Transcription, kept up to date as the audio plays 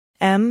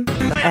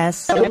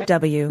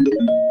MSW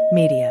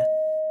Media.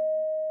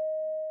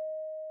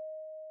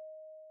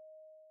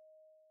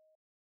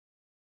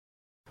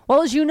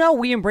 Well, as you know,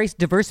 we embrace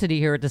diversity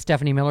here at the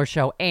Stephanie Miller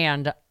Show,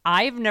 and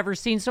I've never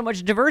seen so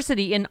much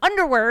diversity in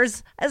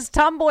underwears as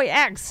Tomboy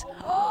X.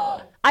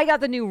 I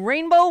got the new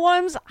rainbow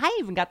ones. I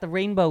even got the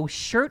rainbow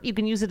shirt. You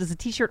can use it as a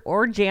t-shirt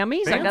or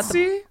jammies. Fancy? I got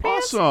the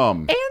pants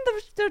Awesome. and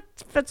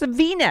it's a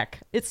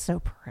V-neck. It's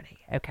so pretty.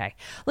 Okay.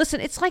 Listen,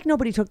 it's like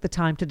nobody took the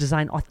time to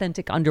design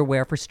authentic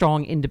underwear for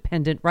strong,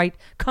 independent, right?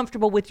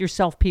 Comfortable with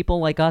yourself people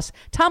like us.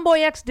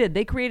 Tomboy X did.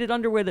 They created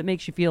underwear that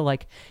makes you feel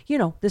like, you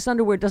know, this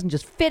underwear doesn't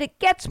just fit, it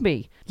gets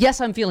me.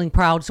 Yes, I'm feeling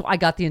proud, so I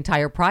got the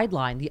entire Pride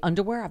line. The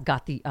underwear, I've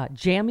got the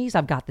jammies,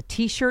 I've got the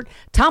t-shirt.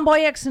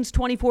 Tomboy X since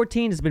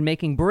 2014 has been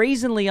making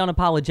brazenly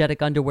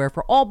unapologetic underwear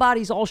for all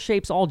bodies, all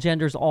shapes, all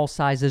genders, all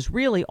sizes.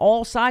 Really,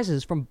 all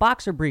sizes, from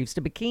boxer briefs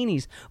to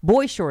bikinis,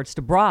 boy shorts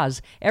to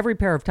bras. Every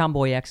pair of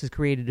Tomboy X is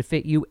created to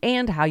fit you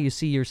and how you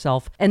see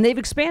yourself. And they've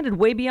expanded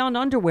way beyond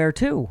underwear,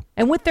 too.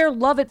 And with their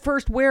love at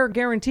first wear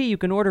guarantee, you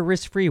can order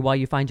risk-free while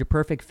you find your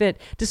perfect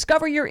fit.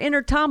 Discover your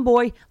inner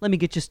tomboy. Let me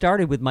get you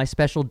started with my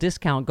special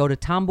discount. Go to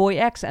Tomboy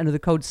X, enter the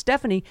code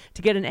Stephanie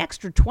to get an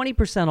extra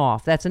 20%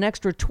 off. That's an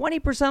extra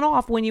 20%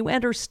 off when you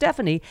enter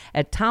Stephanie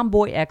at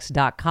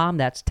tomboyx.com.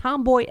 That's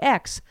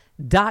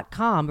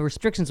tomboyx.com.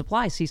 Restrictions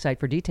apply. See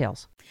site for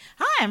details.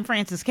 Hi, I'm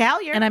Frances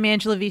Callier. And I'm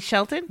Angela V.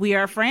 Shelton. We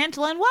are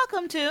Frangela, and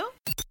welcome to...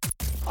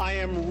 I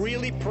am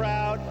really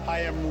proud.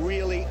 I am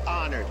really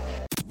honored.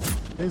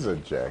 He's a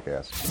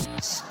jackass.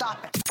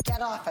 Stop it.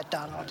 Get off it,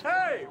 Donald.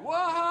 Hey,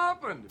 what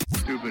happened?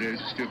 Stupid is,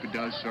 stupid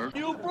does, sir.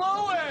 You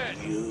blow it!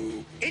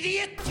 You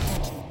idiot!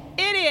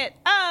 Idiot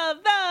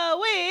of the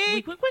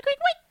week. Week.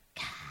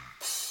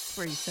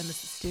 Where you send us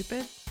the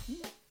stupid,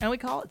 and we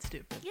call it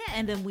stupid. Yeah,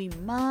 and then we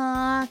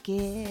mock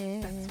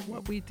it. That's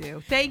what we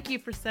do. Thank you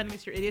for sending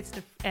us your idiots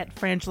at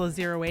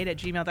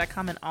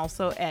frangela08@gmail.com and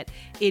also at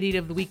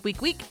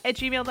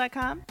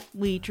idiotoftheweek@gmail.com.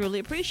 We truly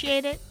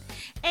appreciate it.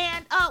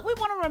 And we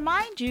want to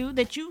remind you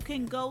that you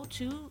can go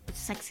to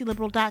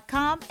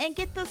sexyliberal.com and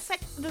get the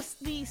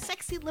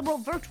Sexy Liberal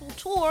virtual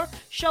tour,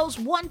 shows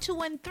 1,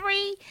 2, and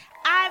 3.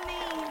 I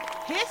mean,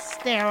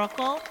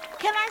 hysterical.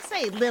 Can I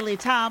say Lily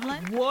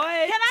Tomlin? What?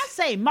 Can I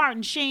say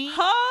Martin Sheen?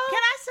 Huh?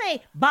 Can I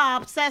say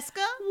Bob Seska?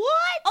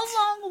 What?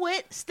 Along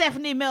with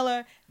Stephanie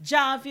Miller,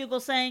 John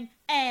Fugelsang,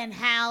 and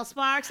Hal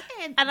Sparks,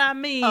 and I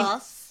mean,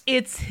 us.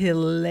 It's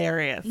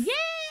hilarious. Yes.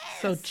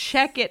 So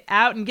check it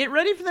out and get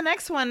ready for the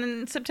next one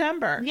in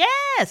September.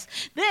 Yes.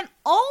 Then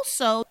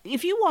also,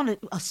 if you want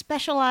a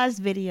specialized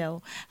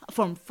video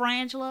from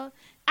Frangela,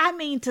 I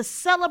mean, to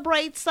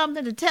celebrate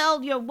something, to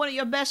tell one of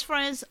your best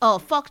friends,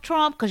 fuck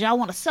Trump, because y'all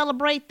want to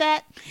celebrate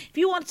that. If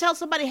you want to tell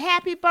somebody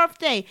happy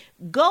birthday,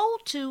 go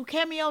to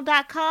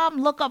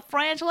Cameo.com, look up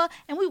Frangela,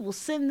 and we will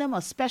send them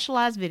a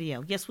specialized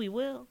video. Yes, we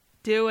will.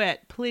 Do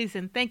it, please.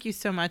 And thank you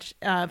so much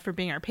for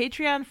being our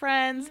Patreon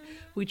friends.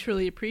 We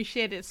truly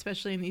appreciate it,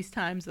 especially in these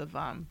times of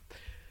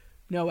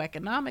no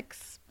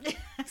economics.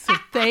 So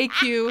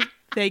thank you.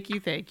 Thank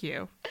you.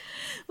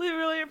 We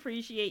really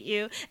appreciate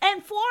you.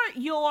 And for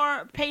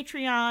your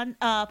Patreon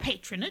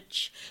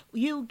patronage,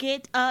 you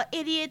get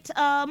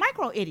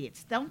micro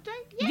idiots, don't they?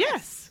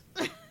 Yes.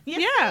 Yes,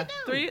 yeah.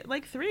 they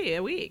do. 3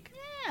 a week.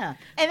 Yeah.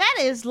 And that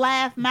is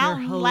Laugh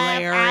Mountain,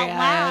 Laugh Out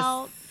Loud.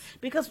 Hilarious.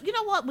 Because you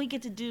know what we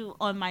get to do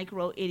on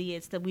Micro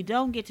Idiots that we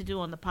don't get to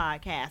do on the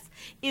podcast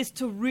is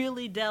to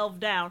really delve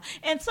down.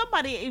 And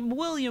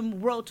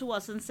William wrote to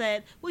us and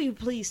said, will you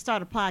please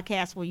start a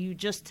podcast where you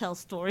just tell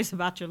stories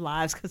about your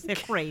lives because they're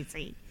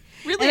crazy.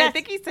 Really? And I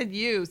think he said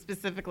you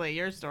specifically,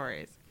 your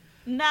stories.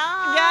 No.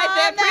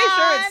 I'm pretty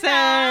sure it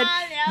said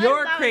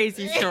your it's not-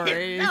 crazy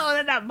stories. No,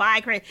 they're not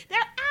my crazy. They're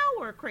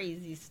our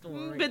crazy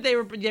stories. But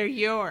they're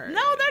yours.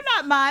 No, they're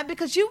not mine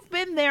because you've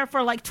been there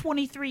for like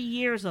 23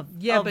 years of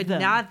but them.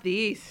 not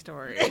these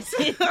stories.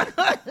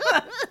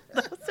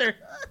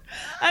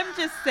 I'm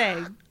just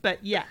saying.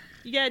 But yeah,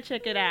 you gotta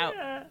check it out.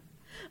 Yeah.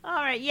 All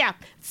right, yeah.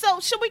 So,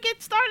 should we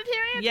get started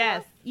here, Angela?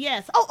 Yes.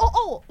 Yes.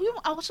 Oh.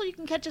 Also, you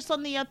can catch us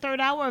on the third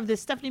hour of the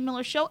Stephanie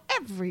Miller Show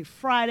every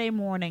Friday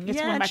morning. It's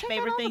one of my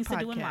favorite things to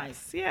do in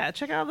life. Yeah,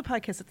 check out all the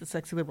podcasts at the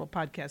Sexy Liberal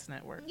Podcast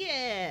Network.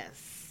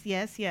 Yes.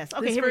 Okay, this here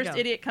we first go.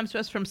 idiot comes to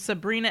us from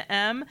Sabrina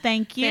M.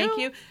 Thank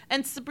you.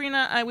 And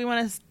Sabrina, we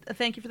want to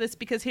thank you for this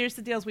because here's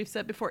the deal, as we've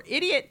said before.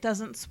 Idiot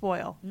doesn't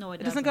spoil. No, it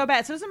doesn't doesn't go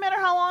bad. So it doesn't matter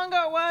how long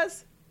ago it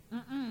was.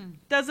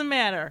 Doesn't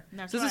matter.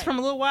 That's so this is right. from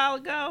a little while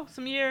ago,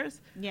 some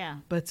years. Yeah.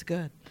 But it's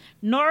good.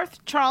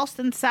 North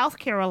Charleston, South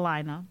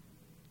Carolina.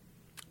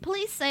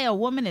 Police say a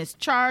woman is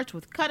charged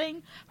with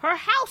cutting her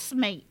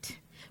housemate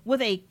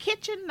with a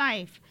kitchen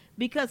knife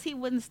because he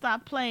wouldn't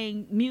stop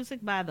playing music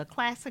by the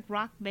classic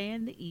rock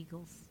band The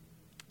Eagles.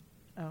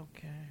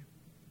 Okay.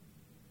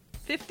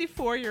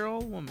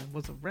 54-year-old woman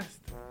was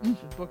arrested. She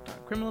was booked on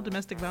criminal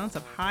domestic violence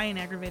of high and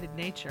aggravated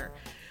nature.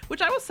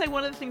 Which I will say,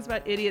 one of the things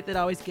about idiot that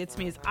always gets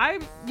me is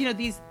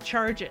these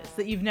charges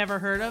that you've never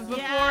heard of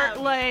before,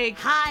 like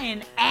high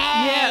and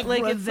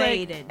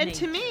aggravated. It's like, and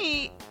to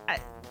me,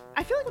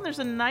 I feel like when there's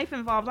a knife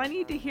involved, I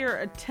need to hear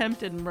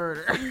attempted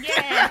murder.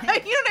 Yeah. You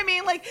know what I mean?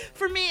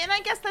 for me, and I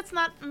guess that's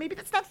not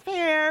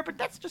fair, but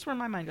that's just where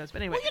my mind goes.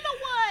 But anyway. Well, you know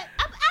what?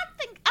 I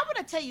think I'm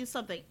going to tell you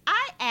something.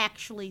 I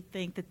actually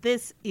think that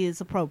this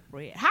is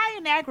appropriate. High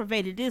and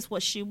aggravated is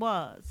what she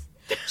was.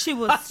 She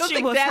was. I don't she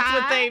think was that's high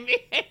what they mean.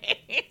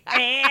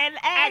 and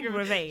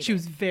aggravated. She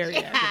was very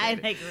High and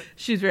aggravated. aggravated.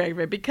 She's very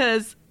aggravated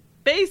because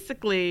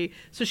basically,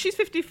 so she's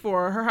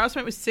 54. Her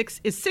housemate is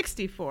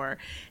 64,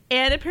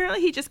 and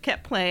apparently he just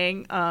kept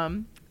playing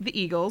the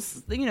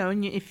Eagles. You know,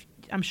 and if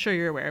I'm sure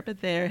you're aware, but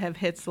they have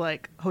hits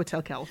like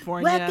Hotel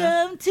California,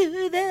 Welcome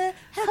to the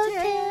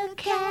Hotel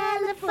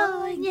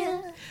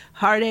California.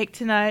 Heartache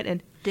Tonight,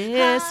 and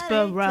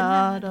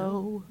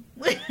Desperado.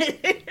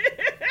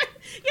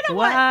 You know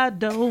Why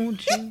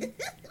don't you?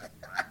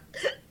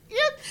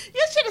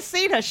 You should have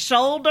seen her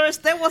shoulders.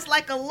 There was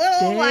like a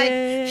little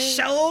like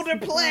shoulder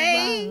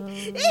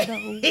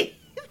play.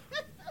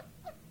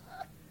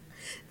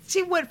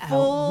 She went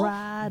full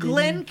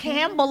Glenn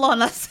Campbell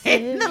on us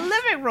in the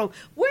living room.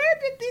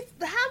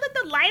 How did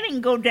the lighting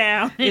go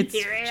down in It's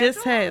here? just,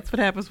 hey, it's what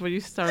happens when you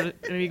start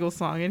an Eagles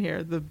song in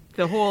here. The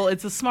whole,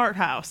 it's a smart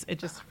house. It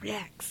just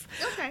reacts.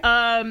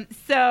 Okay.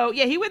 So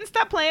yeah, he wouldn't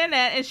stop playing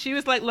that, and she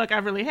was like, "Look,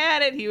 I've really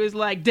had it." He was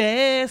like,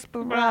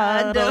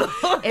 "Desperado,"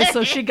 and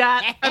so she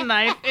got a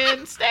knife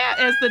and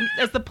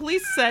as the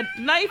police said,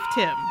 knifed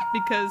him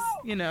because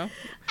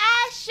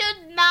I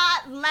should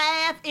not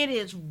laugh. It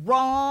is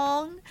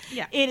wrong.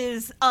 Yeah. It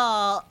is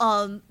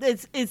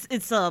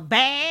it's a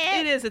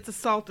bad. it is. It's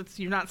assault.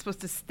 You're not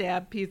supposed to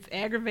stab people. It's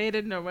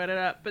aggravated. No, what it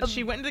up. But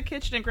she went into the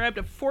kitchen and grabbed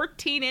a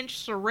 14-inch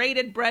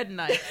serrated bread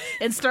knife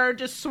and started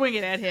just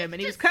swinging at him. And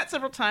he was cut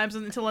several times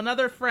until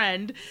another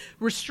friend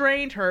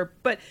restrained her.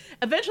 But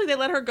eventually they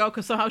let her go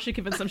because somehow she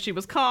convinced them she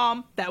was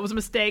calm. That was a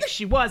mistake.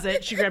 She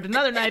wasn't. She grabbed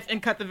another knife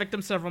and cut the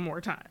victim several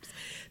more times.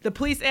 The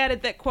police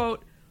added that,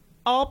 quote,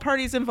 all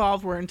parties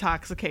involved were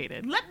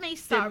intoxicated. Let me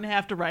start. Didn't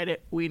have to write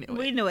it. We knew it.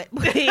 We knew it. We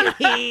knew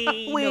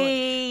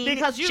it.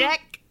 Because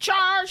Jack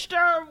charged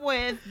her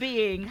with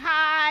being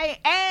high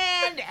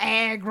and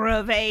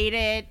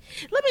aggravated.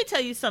 Let me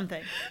tell you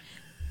something.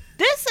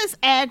 This is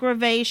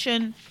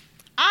aggravation.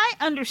 I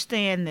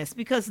understand this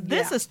because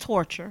this is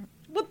torture.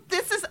 Well,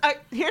 this is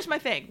here's my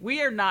thing.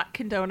 We are not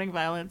condoning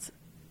violence,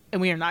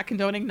 and we are not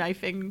condoning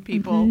knifing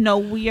people. No,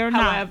 we are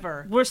not.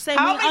 However, we're saying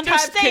how we many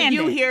times understand can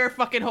you it. hear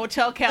fucking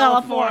Hotel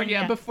California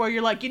California. before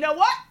you're like, you know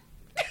what?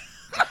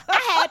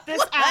 I had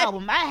this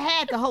album. I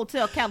had the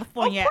Hotel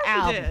California Of course you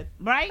album, did.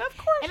 right? Of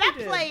course and you I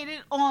did. played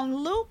it on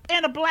loop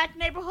in a black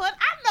neighborhood.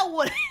 I know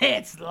what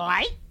it's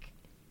like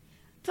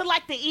to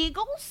like the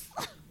Eagles.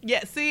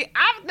 Yeah. See,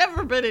 I've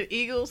never been an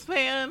Eagles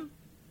fan.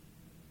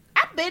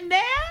 I've been there.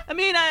 I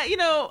mean,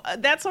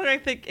 that song, I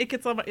think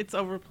it's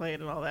overplayed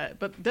and all that.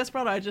 But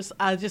Desperado, I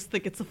just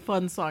think it's a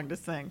fun song to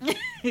sing.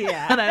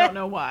 Yeah. And I don't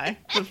know why.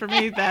 But for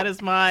me, that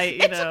is my,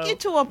 It took you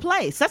to a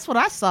place. That's what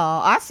I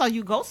saw. I saw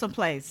you go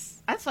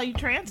someplace. I saw you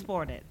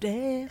transported.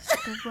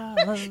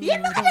 Desperado.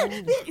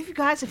 You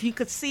guys, if you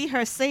could see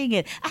her sing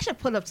it, I should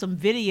put up some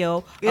video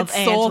of It's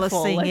Angela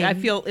soulful. singing. Like, I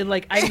feel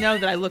like I know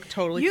that I look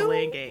totally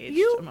fully engaged.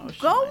 You emotionally.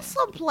 go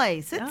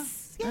someplace. It's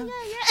yeah.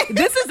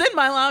 This is in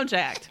my lounge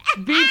act.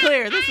 Be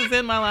clear, this is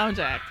in my lounge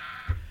act.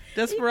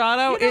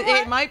 Desperado, You know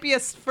what? it might be a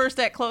first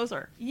act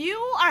closer. You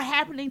are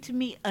happening to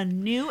me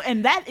anew,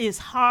 and that is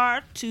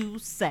hard to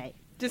say.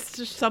 Just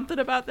something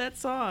about that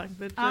song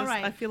that just, All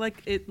right. I feel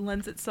like it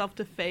lends itself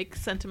to fake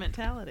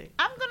sentimentality.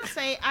 I'm going to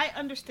say I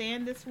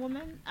understand this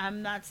woman.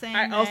 I'm not saying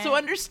I also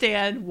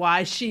understand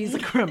why she's a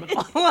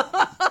criminal.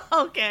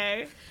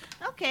 Okay.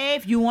 Okay,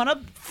 if you want to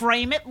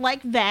frame it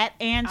like that,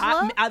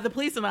 Angela. The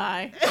police and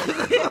I.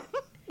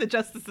 The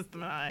justice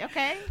system and I.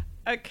 Okay.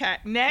 Okay,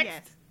 next.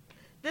 Yes.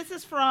 This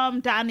is from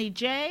Donnie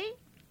J.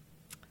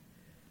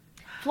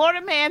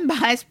 Florida man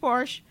buys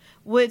Porsche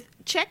with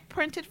check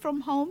printed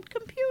from home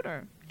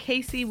computer.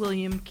 Casey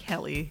William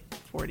Kelly,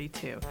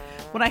 42.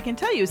 What I can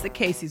tell you is that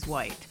Casey's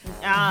white.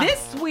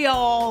 This we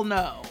all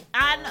know.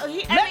 I know.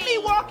 Let me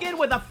walk in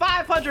with a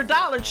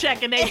 $500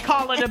 check and they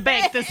call it a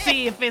bank to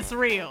see if it's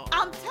real.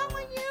 I'm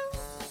telling you.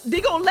 They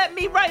gonna let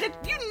me write it?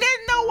 There's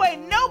no way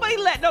nobody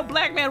let no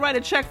black man write a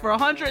check for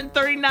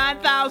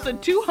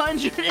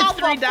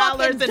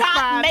 $139,203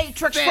 dot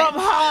matrix from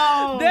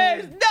home.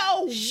 There's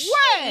no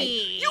way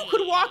you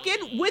could walk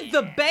in with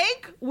the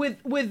bank with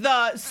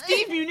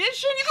Steve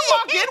Munition. You could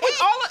walk in with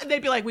all.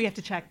 They'd be like, we have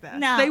to check that.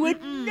 No. They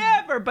would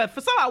never. But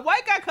for some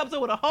white guy comes in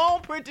with a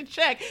home printed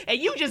check and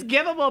you just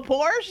give him a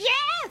Porsche.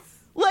 Yes.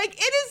 Like, it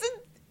is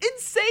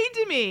insane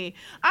to me.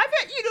 I've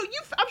had,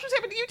 I'm sure it's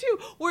happened to you too,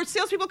 where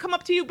salespeople come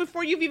up to you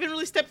before you've even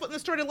really stepped foot in the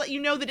store to let you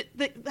know that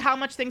how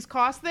much things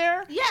cost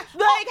there. Yeah.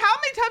 Like, how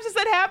many times has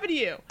that happened to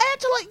you?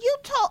 Angela, you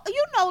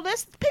know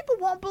this. People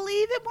won't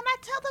believe it when I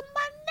tell them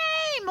my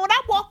name. When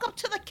I walk up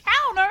to the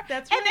counter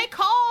That's and right. they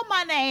call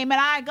my name and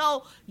I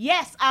go,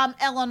 yes, I'm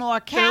Eleanor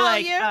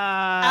Callier. They're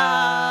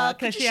like,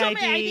 could could you she show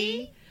me ID?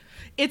 ID?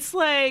 It's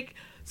like,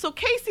 so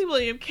Casey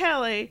William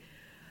Kelly,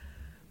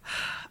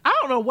 I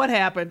don't know what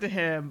happened to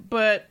him,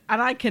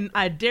 and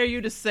I dare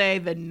you to say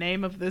the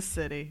name of this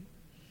city.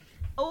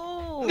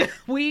 Oh, No.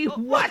 We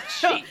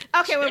watch it.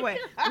 Okay, wait.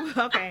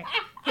 Okay.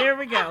 Here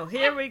we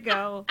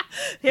go.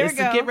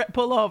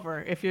 Pull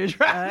over if you're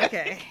driving.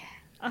 Okay.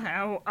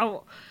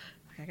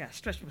 Okay, I gotta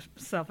stretch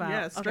myself out.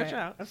 Yeah, stretch Okay,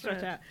 out. I'll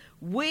stretch out.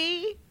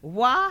 We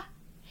wa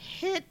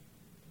hit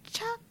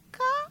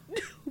chaka.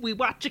 We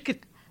watch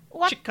it.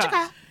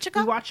 Chika.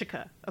 We watch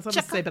Chika. That's what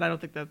I'm gonna say, but I don't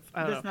think that's.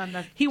 I don't That's know.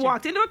 not He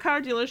walked into a car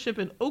dealership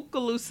in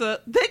Okaloosa.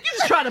 Then you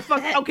just trying to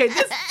fuck. Okay,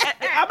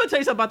 I'm gonna tell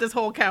you something about this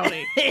whole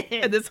county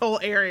and this whole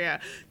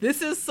area.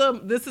 This is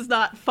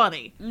not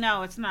funny.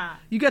 No, it's not.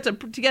 You got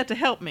to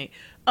help me.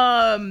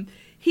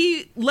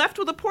 He left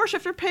with a Porsche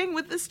after paying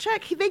with this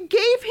check.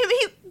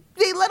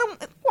 They let him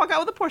walk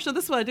out with a Porsche. So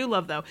this is what I do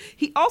love, though.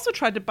 He also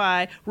tried to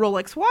buy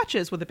Rolex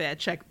watches with a bad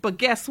check, but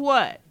guess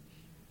what?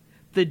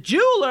 The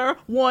jeweler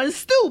was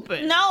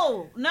stupid.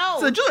 No.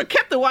 So the jeweler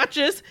kept the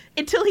watches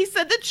until he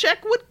said the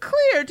check would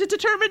clear to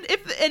determine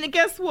if. And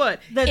guess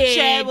what? The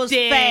check was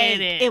fake.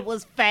 didn't. It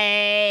was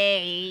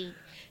fake.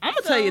 I'm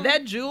gonna tell you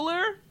that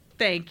jeweler.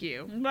 Thank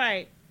you.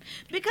 Right.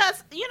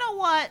 Because you know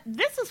what?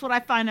 This is what I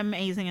find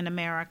amazing in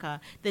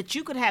America, that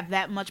you could have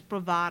that much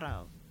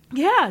bravado.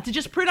 Yeah, to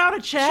just print out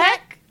a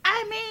check.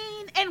 I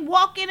mean, and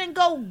walk in and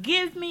go,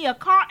 give me a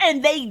car,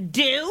 and they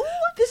do?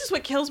 This is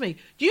what kills me.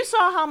 You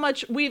saw how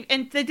much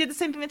and they did the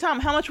same thing to Tom,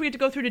 how much we had to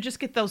go through to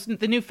just get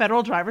the new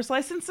federal driver's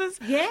licenses.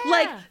 Yeah.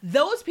 Like,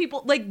 those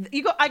people, like,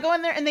 I go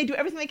in there and they do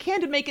everything they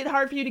can to make it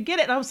hard for you to get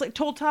it. And I was like,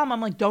 told Tom, I'm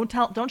like, don't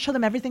show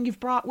them everything you've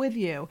brought with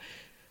you.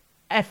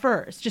 At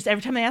first, just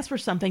every time they ask for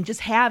something, just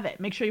have it.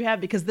 Make sure you have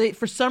it, because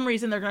for some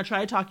reason they're going to try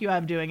to talk you out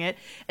of doing it.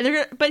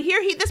 And but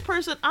here, this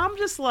person, I'm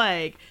just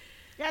like,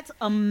 That's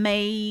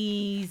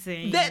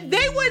amazing.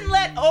 they wouldn't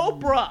let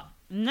Oprah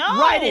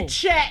write a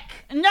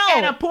check and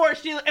a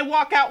Porsche dealer and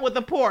walk out with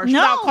a Porsche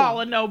without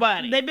calling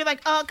nobody. They'd be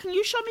like, can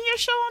you show me your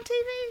show on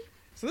TV?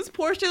 So this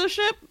Porsche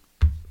dealership,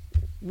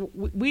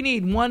 we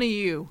need one of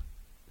you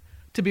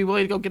to be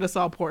willing to go get us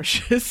all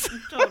Porsches.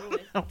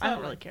 Totally. I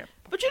don't really care.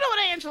 But you know what,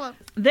 Angela?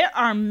 There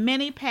are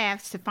many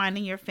paths to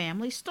finding your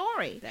family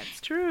story.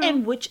 That's true.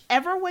 And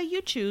whichever way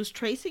you choose,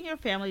 tracing your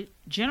family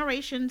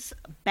generations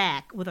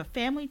back with a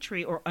family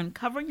tree or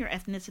uncovering your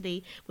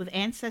ethnicity with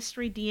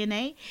Ancestry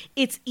DNA,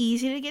 it's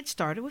easy to get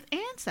started with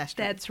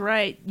Ancestry. That's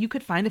right. You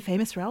could find a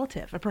famous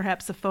relative, or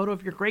perhaps a photo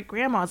of your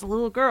great-grandma as a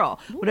little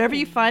girl. Ooh. Whatever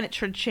you find, it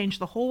should change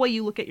the whole way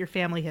you look at your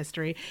family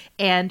history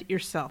and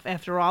yourself.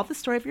 After all, the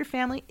story of your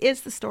family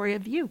is the story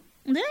of you.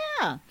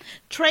 Yeah.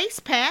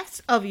 Trace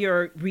paths of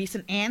your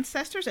recent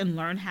ancestors and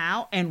learn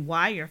how and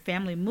why your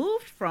family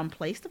moved from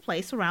place to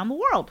place around the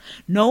world.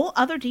 No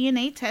other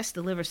DNA test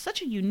delivers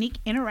such a unique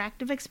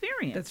interactive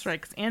experience. That's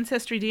right, because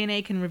Ancestry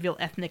DNA can reveal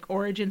ethnic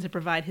origins and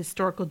provide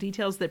historical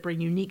details that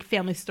bring unique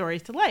family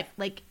stories to life.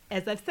 Like,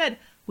 as I've said,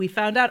 we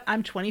found out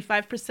I'm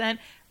 25%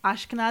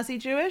 Ashkenazi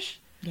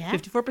Jewish,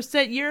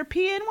 54%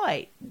 European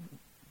white.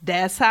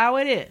 That's how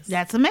it is.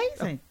 That's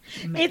amazing.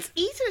 It's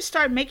easy to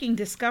start making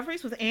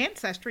discoveries with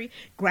Ancestry.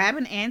 Grab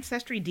an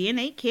Ancestry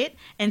DNA kit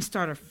and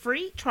start a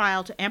free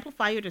trial to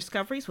amplify your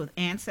discoveries with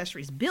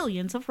Ancestry's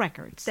billions of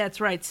records. That's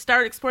right.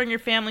 Start exploring your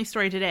family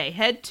story today.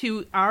 Head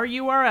to our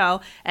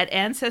URL at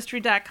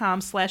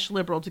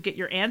ancestry.com/liberal to get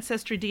your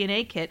Ancestry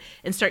DNA kit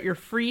and start your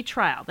free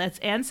trial. That's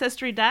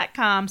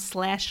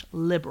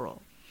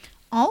ancestry.com/liberal.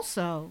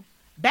 Also,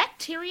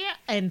 bacteria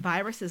and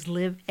viruses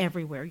live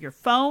everywhere. Your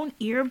phone,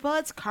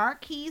 earbuds, car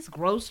keys,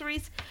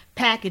 groceries,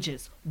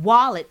 packages,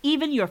 wallet,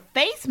 even your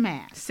face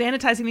mask.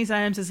 Sanitizing these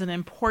items is an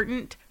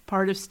important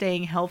part of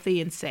staying healthy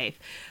and safe.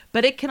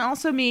 But it can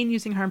also mean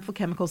using harmful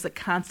chemicals that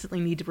constantly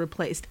need to be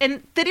replaced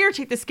and that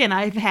irritate the skin.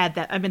 I've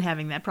been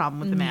having that problem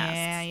with the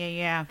masks.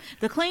 Yeah.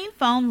 The Clean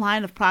Phone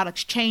line of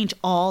products change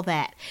all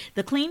that.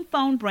 The Clean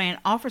Phone brand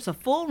offers a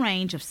full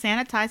range of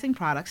sanitizing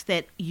products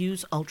that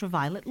use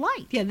ultraviolet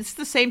light. Yeah, this is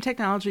the same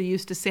technology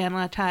used to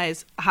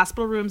sanitize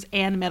hospital rooms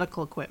and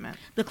medical equipment.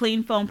 The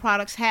Clean Phone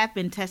products have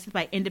been tested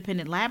by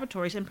independent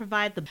laboratories and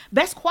provide the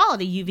best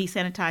quality UV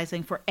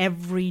sanitizing for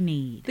every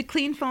need. The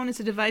Clean Phone is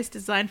a device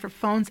designed for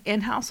phones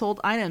and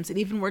household items. It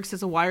even works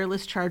as a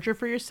wireless charger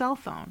for your cell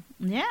phone.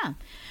 Yeah.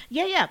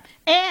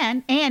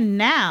 And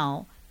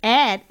now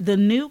add the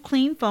new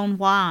Clean Phone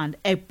Wand,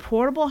 a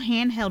portable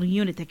handheld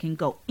unit that can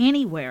go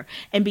anywhere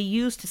and be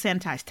used to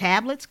sanitize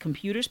tablets,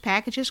 computers,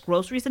 packages,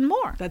 groceries, and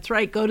more. That's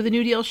right. Go to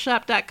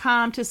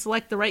thenewdealshop.com to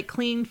select the right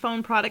Clean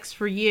Phone products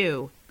for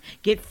you.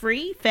 Get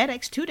free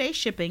FedEx 2-day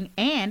shipping,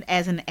 and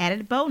as an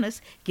added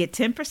bonus, get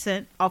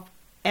 10% off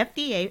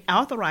FDA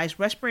authorized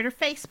respirator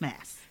face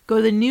masks. Go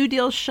to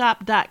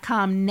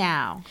thenewdealshop.com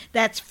now.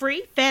 That's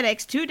free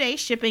FedEx 2-day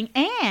shipping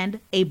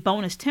and a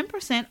bonus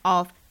 10%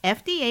 off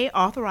FDA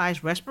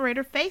authorized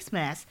respirator face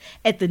masks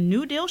at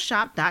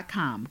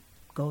thenewdealshop.com.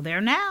 Go there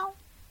now.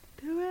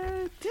 Do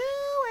it.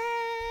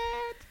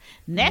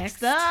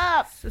 Next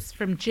up. This is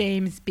from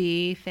James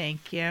B.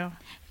 Thank you.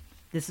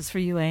 This is for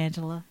you,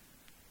 Angela.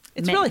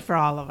 It's really for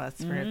all of us.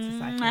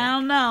 I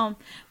don't know.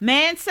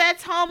 Man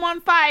sets home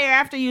on fire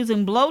after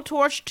using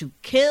blowtorch to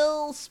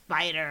kill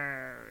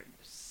spiders.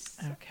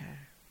 Okay.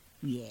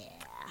 Yeah.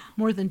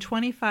 More than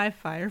 25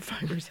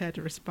 firefighters had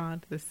to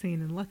respond to the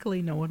scene, and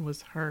luckily no one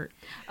was hurt.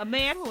 A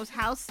man who was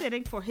house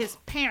sitting for his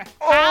parents.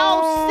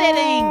 House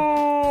sitting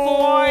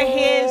for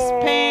his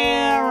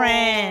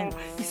parents.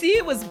 You see,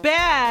 it was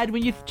bad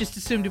when you just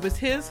assumed it was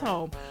his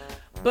home.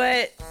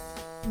 But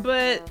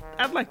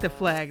I'd like to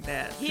flag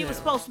that. He too. was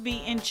supposed to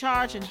be in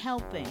charge and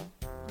helping,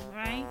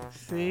 right?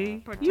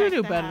 See? Protect You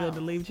knew the better house. than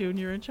to leave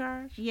Junior in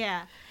charge.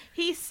 Yeah.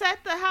 He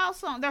set their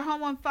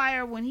home on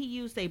fire when he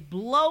used a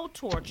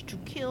blowtorch to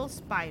kill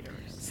spiders.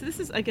 So this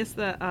is, I guess,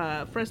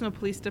 the Fresno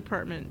Police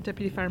Department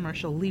Deputy Fire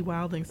Marshal Lee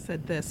Wilding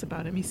said this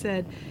about him. He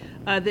said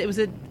that it was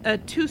a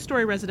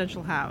 2-story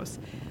residential house,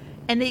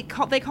 and they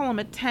call him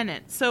a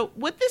tenant. So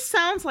what this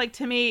sounds like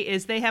to me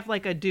is they have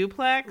like a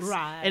duplex,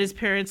 Right. and his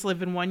parents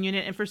live in one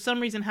unit, and for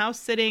some reason, house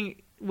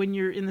sitting when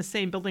you're in the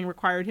same building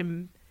required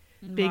him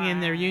being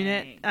in their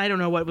unit. Right. I don't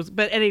know what it was,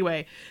 but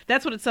anyway,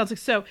 that's what it sounds like.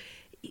 So.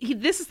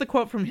 This is the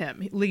quote from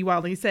him, Lee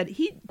Wilding. He said,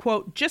 he,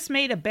 quote, just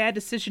made a bad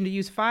decision to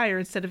use fire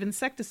instead of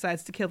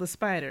insecticides to kill the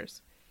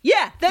spiders.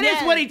 Yeah, that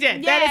is what he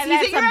did. Yeah, You're that's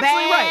absolutely a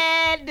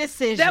right. bad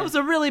decision. That was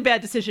a really bad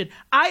decision.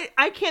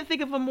 I can't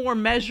think of a more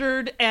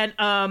measured and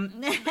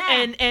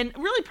and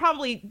really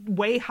probably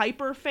way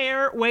hyper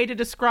fair way to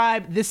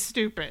describe this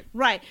stupid.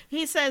 right.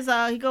 He says,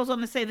 he goes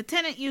on to say, the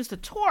tenant used a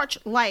torch,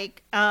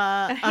 like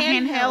a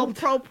handheld. handheld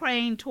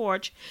propane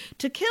torch,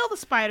 to kill the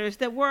spiders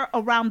that were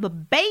around the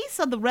base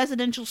of the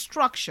residential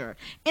structure.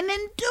 And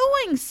in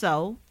doing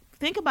so,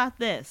 think about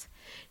this.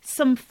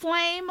 Some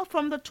flame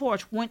from the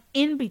torch went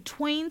in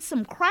between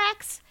some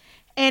cracks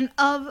and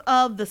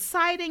of the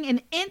siding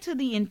and into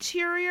the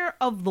interior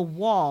of the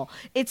wall.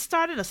 It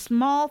started a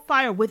small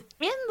fire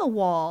within the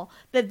wall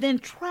that then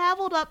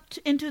traveled up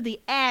into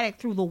the attic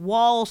through the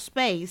wall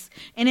space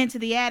and into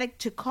the attic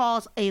to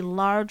cause a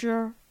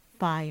larger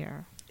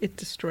fire. It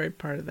destroyed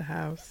part of the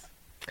house,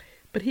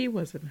 but he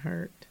wasn't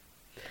hurt.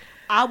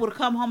 I would have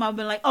come home. I've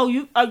been like, "Oh,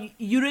 you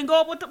didn't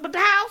go up with the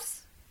house."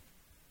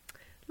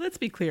 Let's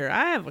be clear.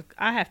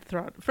 I have to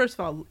throw out. First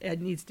of all,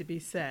 it needs to be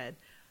said.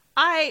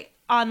 I,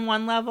 on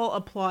one level,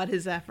 applaud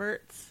his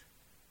efforts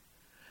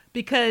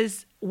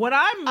because what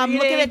I'm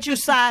looking at you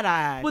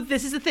side-eyed. Well,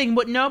 this is the thing.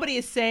 What nobody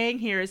is saying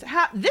here is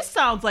how this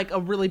sounds like a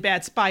really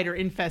bad spider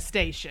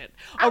infestation.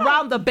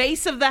 Around the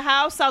base of the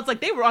house sounds like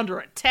they were under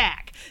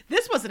attack.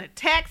 This was an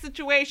attack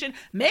situation.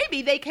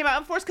 Maybe they came out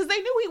in force because they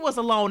knew he was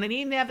alone and he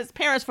didn't have his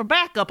parents for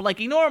backup like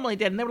he normally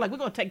did. And they were like, "We're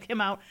going to take him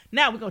out.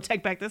 Now we're going to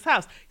take back this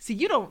house." See,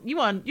 you don't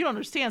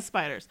understand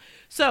spiders.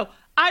 So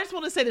I just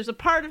want to say there's a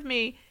part of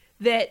me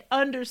that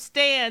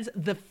understands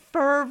the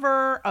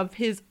fervor of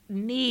his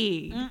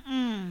need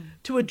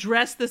to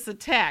address this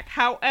attack.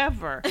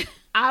 However,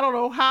 I don't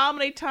know how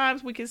many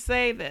times we can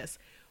say this.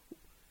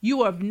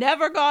 You have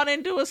never gone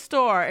into a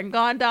store and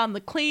gone down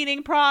the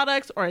cleaning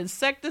products or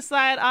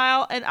insecticide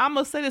aisle, and I'm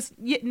going to say this,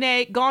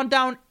 nay, gone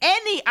down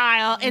any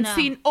aisle and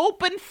seen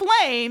open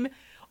flame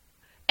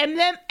and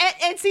then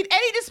and seen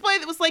any display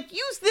that was like,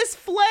 use this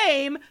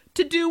flame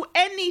to do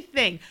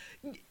anything.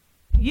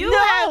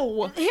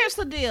 Here's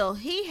the deal.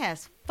 He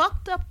has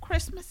fucked up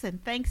Christmas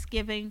and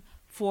Thanksgiving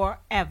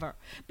forever.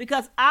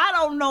 Because I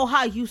don't know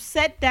how you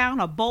set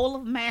down a bowl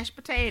of mashed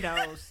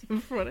potatoes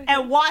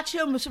and watch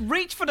him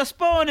reach for the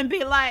spoon and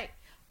be like,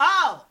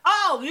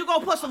 oh, you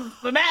gonna put some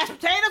mashed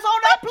potatoes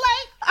on that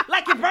plate?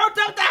 Like you burnt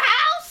up the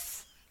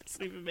house?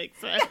 Doesn't even make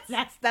sense.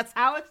 That's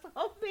how it's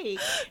supposed to be.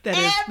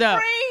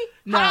 Every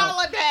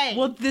holiday.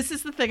 Well, this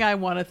is the thing I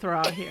want to throw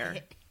out here.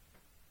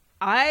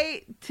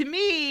 To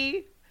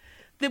me,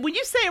 that when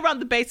you say around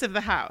the base of the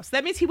house,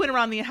 that means he went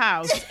around the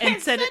house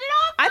and set it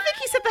off. I think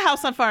he set the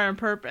house on fire on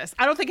purpose.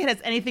 I don't think it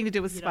has anything to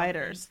do with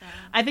spiders.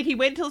 I think he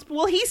waited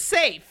until he's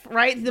safe,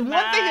 right? The one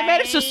thing that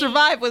managed to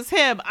survive was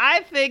him.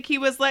 I think he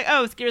was like,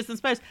 oh, scared of some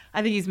spiders.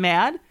 I think he's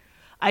mad.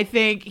 I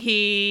think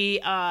he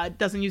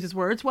doesn't use his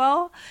words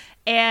well.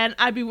 And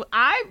I'm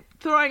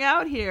throwing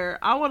out here,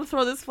 I want to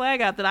throw this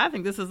flag out that I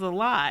think this is a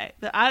lie.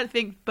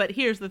 But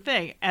here's the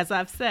thing, as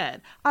I've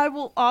said, I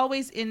will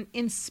always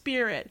in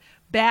spirit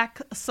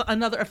back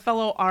a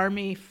fellow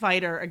army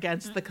fighter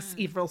against the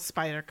evil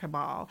spider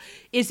cabal.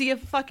 Is he a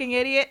fucking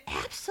idiot?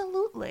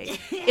 Absolutely.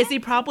 Is he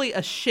probably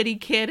a shitty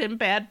kid and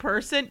bad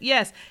person?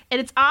 Yes. And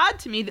it's odd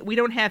to me that we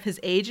don't have his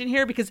age in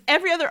here because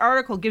every other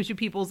article gives you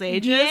people's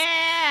ages.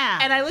 Yeah.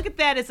 And I look at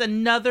that as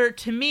another,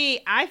 to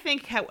me, I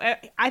think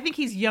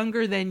he's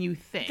younger than you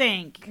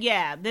think.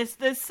 Yeah. This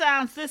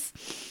sounds this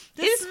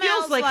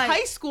feels like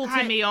high school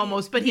to me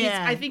almost, but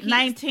I think he's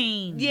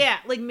 19. Yeah,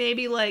 like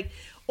maybe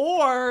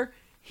or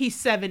he's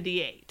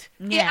 78.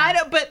 Yeah. I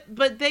don't,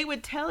 but they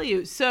would tell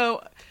you.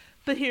 So,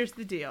 but here's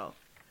the deal.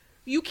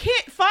 You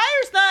can't,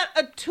 fire's not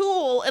a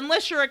tool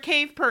unless you're a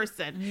cave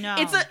person. No.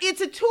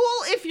 It's a tool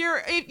if you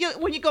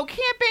when you go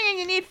camping and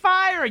you need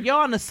fire and you're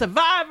on a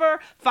survivor,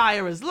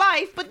 fire is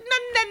life, but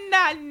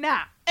nah. And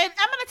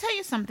I'm going to tell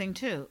you something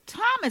too.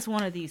 Tom is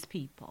one of these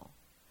people.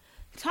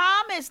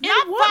 Tom is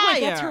not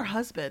fire. That's her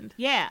husband.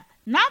 Yeah.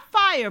 Not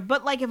fire,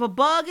 but like if a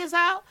bug is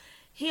out,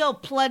 he'll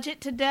plunge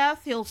it to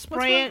death. He'll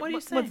spray what are you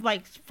it saying? with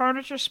like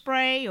furniture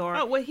spray or.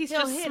 Oh, well, he's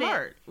he'll just hit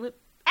smart.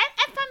 I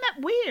find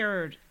that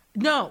weird.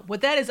 No,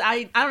 what that is,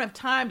 I don't have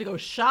time to go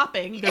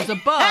shopping. There's a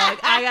bug.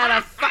 I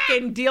gotta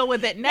fucking deal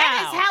with it now.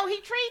 That is how he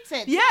treats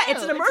it. Yeah, too.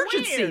 it's an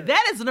emergency. weird.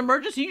 That is an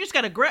emergency. You just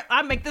gotta grip.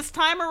 I make this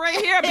timer right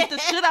here. I beat the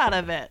shit out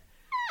of it.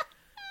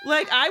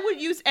 Like, I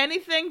would use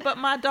anything but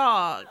my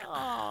dog.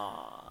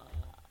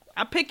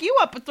 I'll pick you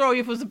up and throw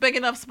you if it was a big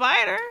enough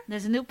spider.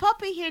 There's a new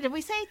puppy here. Did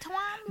we say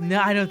Twombly?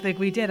 No, I don't think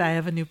we did. I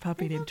have a new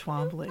puppy named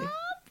Twombly.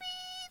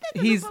 That's a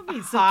He's new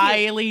puppy. So cute.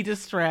 highly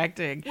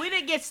distracting. We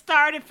didn't get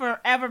started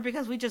forever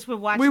because we just were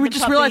watching. We the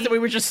just puppy, realized that we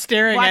were just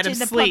staring at watching him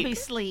the sleep. puppy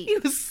sleep. He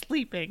was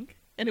sleeping,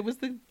 and it was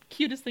the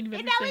cutest thing you've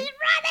ever And now seen. he's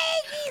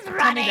running. He's Tell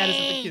running. me that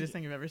isn't the cutest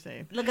thing you've ever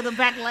seen. Look at the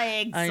back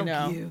legs. I so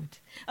know. cute.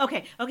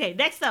 Okay.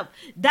 Next up,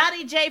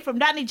 Donnie J from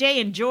Donnie J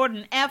and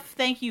Jordan F.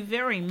 Thank you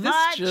very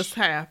much. This just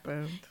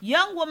happened.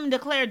 Young woman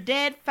declared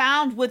dead,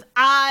 found with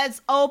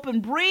eyes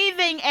open,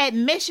 breathing at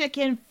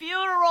Michigan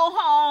funeral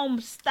home.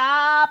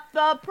 Stop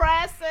the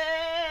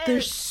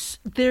presses.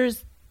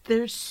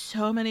 There's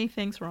so many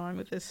things wrong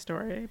with this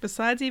story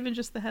besides even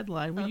just the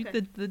headline.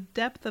 The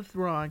depth of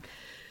wrong.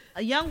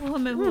 A young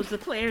woman who was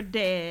declared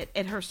dead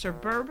at her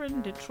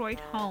suburban Detroit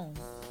home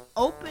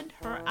opened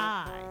her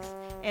eyes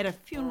at a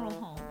funeral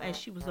home as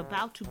she was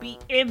about to be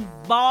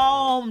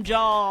embalmed,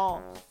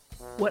 y'all.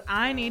 What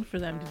I need for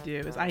them to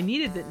do is, I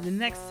needed the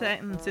next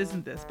sentence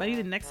isn't this, but I need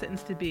the next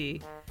sentence to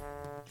be,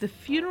 the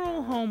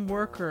funeral home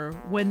worker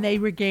when they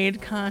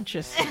regained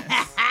consciousness.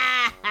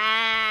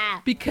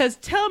 Because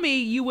tell me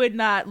you would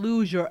not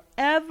lose your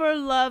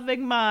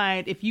ever-loving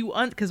mind if you,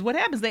 because what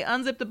happens, they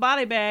unzip the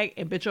body bag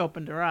and bitch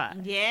opened her eye.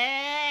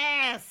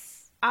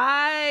 Yes.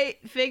 I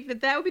think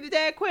that would be the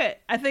day I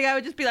quit. I think I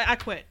would just be like, I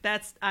quit.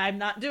 I'm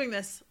not doing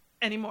this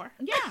anymore.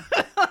 Yeah.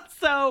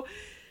 So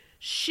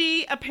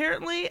she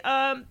apparently,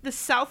 the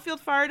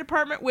Southfield Fire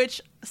Department,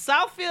 which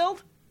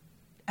Southfield,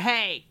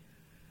 hey,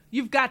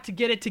 you've got to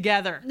get it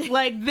together.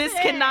 Like, this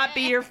cannot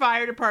be your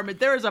fire department.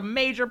 There is a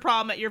major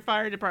problem at your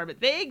fire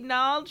department. They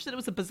acknowledged that it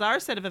was a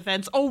bizarre set of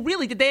events. Oh,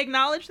 really? Did they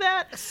acknowledge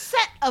that?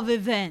 Set of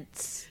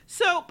events.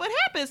 So what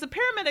happens, the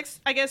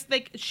paramedics, I guess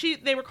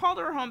they were called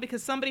to her home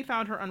because somebody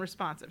found her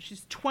unresponsive.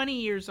 She's 20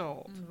 years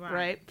old,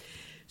 right?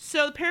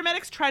 So the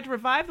paramedics tried to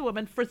revive the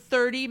woman for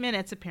 30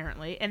 minutes,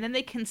 apparently, and then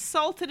they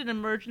consulted an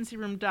emergency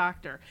room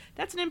doctor.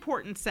 That's an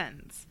important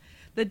sentence.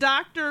 The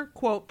doctor,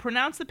 quote,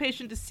 pronounced the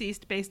patient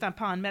deceased based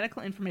upon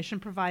medical information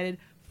provided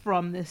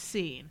from this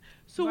scene.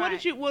 So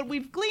what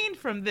we've gleaned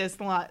from this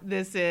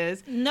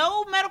is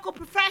no medical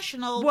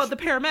professional. Well, the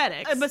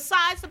paramedics.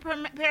 Besides the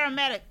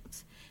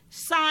paramedics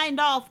signed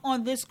off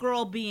on this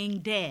girl being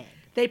dead.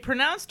 They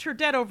pronounced her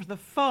dead over the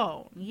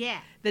phone. Yeah.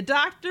 The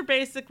doctor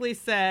basically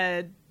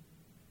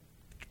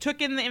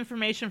took in the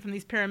information from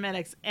these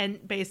paramedics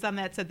and based on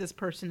that said this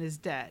person is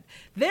dead.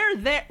 They're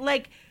there,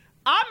 like,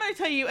 I'm going to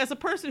tell you, as a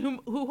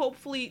person who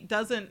hopefully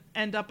doesn't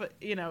end up,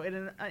 in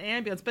an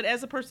ambulance, but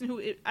as a person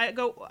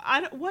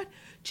what?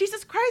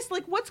 Jesus Christ,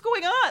 like, what's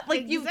going on?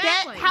 Like,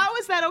 Exactly. how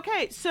is that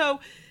okay?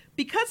 So,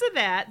 because of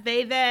that,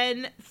 they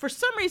then, for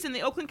some reason,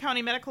 the Oakland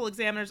County Medical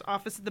Examiner's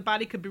Office said the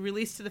body could be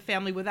released to the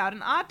family without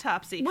an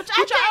autopsy, which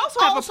I also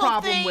have a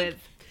problem with.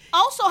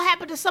 Also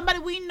happened to somebody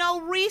we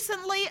know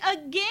recently.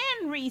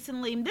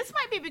 This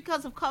might be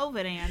because of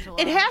COVID,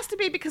 Angela. It has to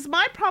be, because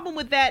my problem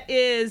with that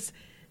is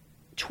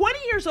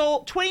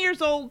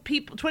 20-year-old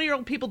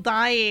people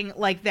dying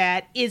like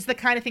that is the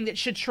kind of thing that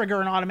should trigger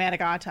an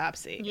automatic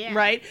autopsy,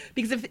 right?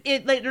 Because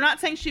if they're not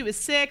saying she was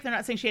sick, they're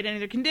not saying she had any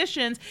other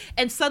conditions,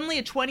 and suddenly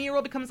a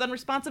 20-year-old becomes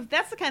unresponsive,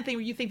 that's the kind of thing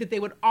where you think that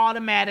they would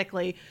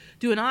automatically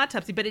do an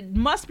autopsy, but it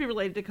must be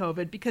related to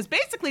COVID, because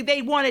basically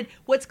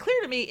what's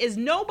clear to me is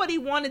nobody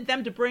wanted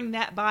them to bring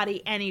that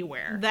body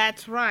anywhere.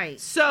 That's right.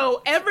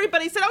 So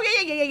everybody said,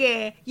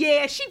 oh,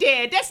 yeah, she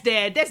dead. That's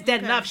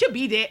dead enough. She'll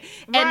be dead.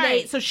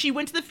 And so she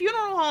went to the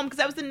funeral home because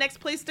that was the next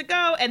place to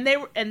go,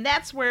 and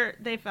that's where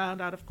they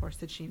found out, of course,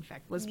 that she in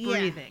fact was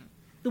breathing.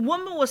 The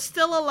woman was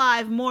still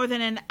alive more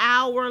than an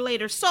hour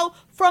later. So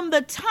from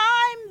the time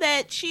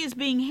that she is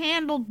being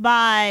handled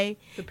by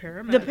the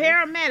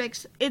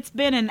paramedics, it's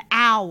been an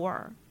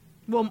hour.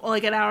 Well,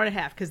 like an hour and a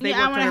half, because they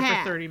worked on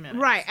her for 30 minutes.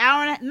 Right,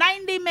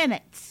 90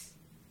 minutes.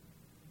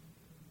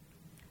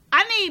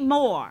 I need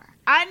more.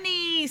 I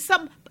need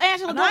some,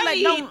 Angela,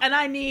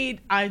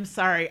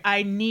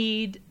 I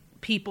need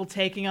people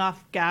taking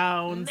off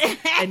gowns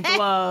and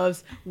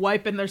gloves,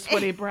 wiping their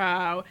sweaty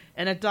brow,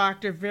 and a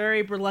doctor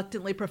very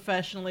reluctantly,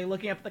 professionally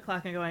looking up at the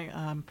clock and going,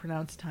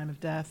 pronounced time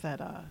of death at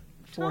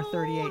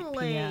 4:38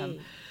 p.m.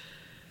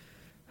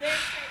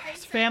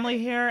 There's family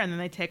here, and then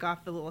they take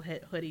off the little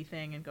hoodie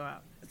thing and go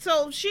out.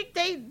 So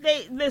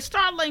the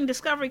startling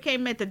discovery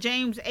came at the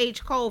James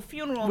H. Cole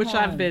funeral which home.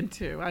 I've been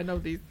to. I know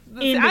these.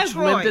 In I've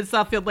Detroit. lived in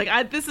Southfield. Like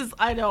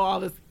I know all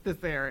this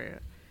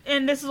area.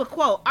 And this is a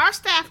quote. Our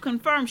staff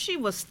confirmed she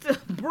was still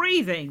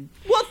breathing.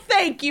 Well,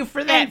 thank you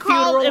for that. And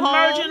called funeral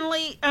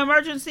home.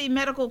 emergency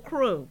medical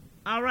crew.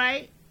 All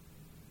right.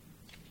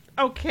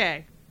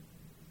 Okay.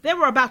 They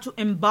were about to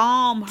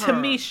embalm her.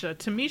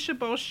 Tamisha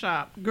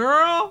Beauchamp.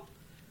 Girl.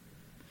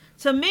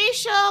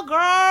 Tamisha,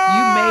 girl.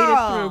 You made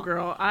it through,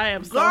 girl. I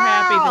am so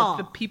happy Girl. that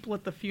the people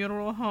at the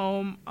funeral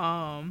home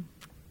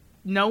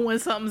know when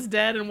something's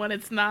dead and when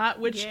it's not,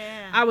 which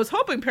Yeah. I was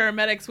hoping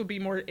paramedics would be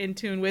more in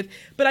tune with.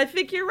 But I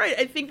think you're right.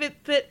 I think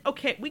that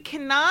okay, we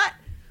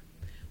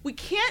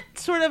can't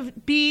sort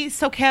of be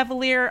so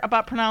cavalier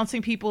about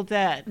pronouncing people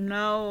dead.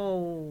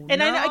 No.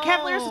 And I know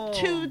cavalier is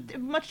too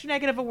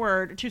negative a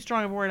word, too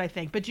strong of a word, I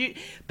think. But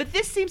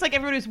this seems like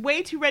everybody's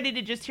way too ready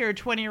to just hear a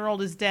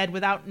 20-year-old is dead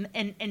without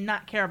and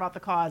not care about the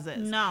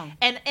causes. No.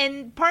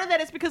 And part of that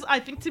is because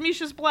I think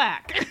Tamisha's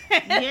black.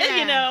 Yeah.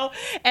 You know,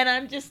 and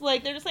I'm just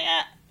like they're just like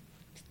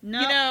No.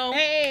 you know,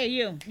 Hey,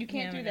 you. you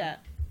can't There do we go.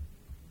 that.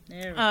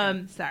 There we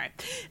go. Sorry.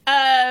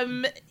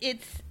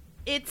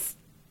 It's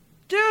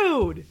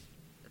dude.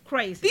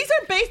 Crazy. These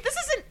are based. This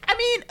isn't. I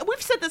mean,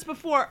 we've said this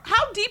before.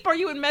 How deep are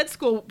you in med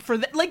school for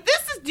that? Like,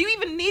 this is. Do you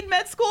even need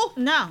med school?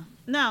 No.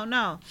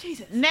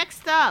 Jesus.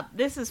 Next up,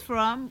 this is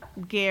from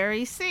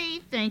Gary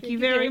C. Thank you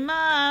very Gary.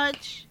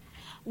 much.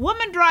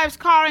 Woman drives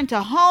car into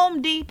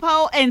Home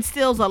Depot and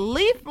steals a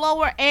leaf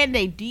blower and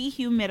a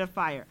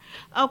dehumidifier.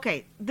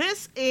 Okay,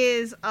 this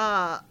is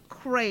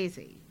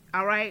crazy.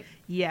 All right.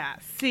 Yeah.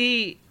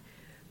 See,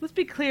 let's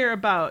be clear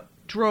about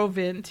drove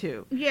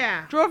into.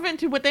 Yeah. Drove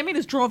into, what they mean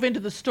is drove into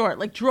the store.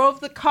 Like,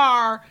 drove the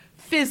car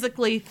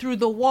physically through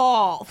the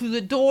wall, through the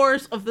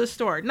doors of the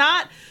store.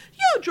 Not,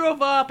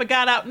 drove up and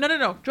got out.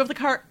 No. Drove the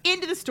car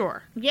into the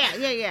store.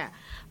 Yeah.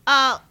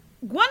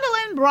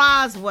 Gwendolyn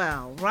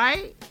Broswell,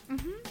 right?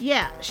 Mm-hmm.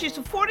 Yeah, she's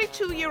a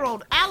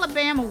 42-year-old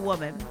Alabama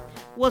woman.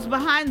 Was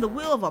behind the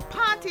wheel of a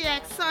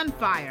Pontiac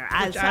Sunfire.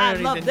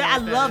 I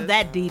love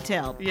that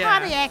detail. Yeah.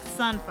 Pontiac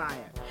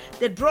Sunfire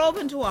that drove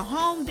into a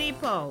Home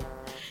Depot.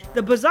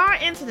 The bizarre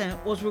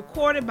incident was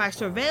recorded by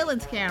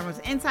surveillance cameras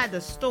inside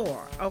the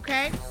store.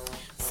 Okay,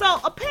 so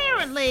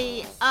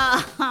apparently,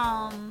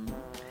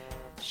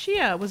 She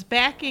was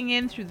backing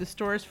in through the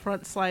store's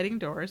front sliding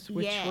doors,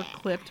 which Yeah. were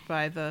clipped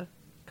by the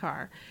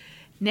car,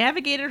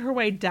 navigated her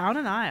way down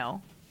an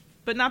aisle,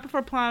 but not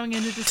before plowing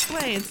into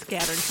display and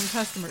scattering some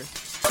customers.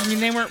 I mean,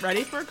 they weren't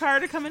ready for a car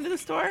to come into the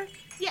store?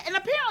 yeah, and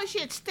apparently she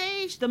had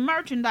staged the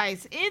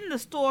merchandise in the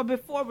store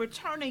before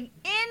returning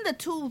in the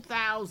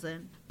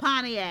 2000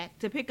 Pontiac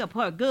to pick up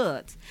her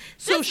goods.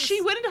 So This she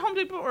is- went into Home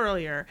Depot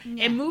earlier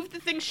Yeah. and moved the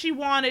things she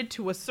wanted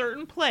to a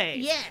certain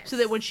place. Yes. So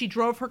that when she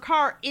drove her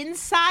car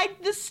inside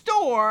the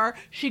store,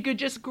 she could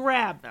just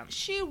grab them.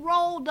 She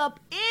rolled up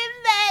in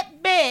that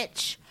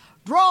bitch,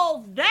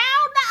 drove down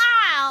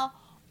the aisle,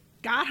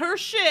 Got her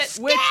shit,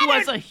 which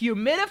was a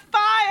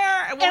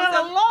humidifier and, and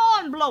a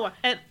lawn blower.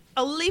 and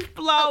a leaf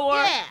blower.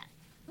 Yeah.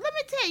 Let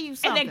me tell you And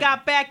something. then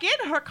got back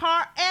in her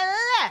car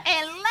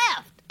and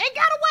left. And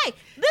got away.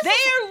 They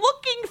are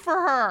looking for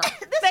her.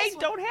 They is-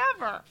 don't have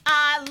her.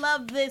 I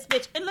love this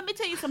bitch. And let me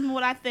tell you something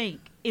what I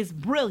think is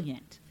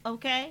brilliant,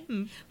 okay?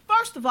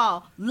 First of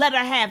all, let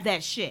her have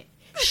that shit.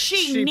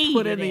 She needed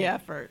put in the it.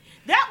 effort.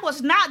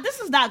 This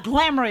is not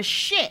glamorous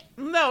shit.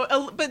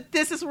 No, but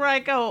this is where I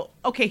go,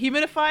 okay,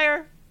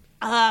 humidifier?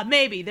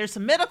 Maybe. There's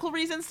some medical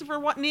reasons for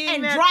what needing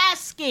And that. dry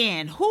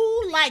skin.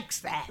 Who likes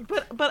that?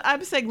 But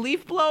I'm saying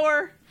leaf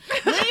blower.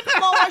 Leaf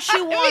blower,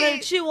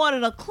 she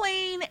wanted a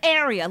clean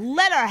area.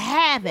 Let her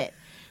have it.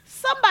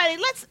 Somebody, you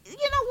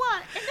know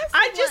what? And this is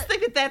I just what-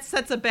 think that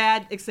sets a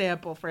bad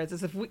example,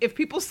 Francis. If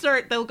people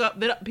start,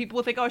 people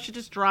will think, oh, I should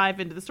just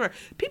drive into the store.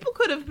 People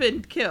could have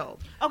been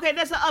killed. Okay,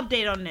 there's an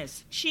update on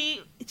this.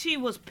 She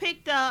was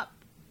picked up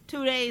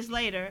 2 days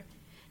later,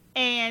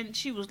 and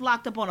she was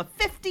locked up on a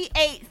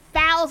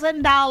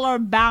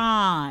 $58,000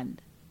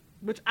 bond.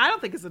 Which I don't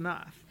think is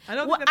enough. I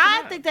don't Well, think that's I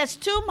enough. think that's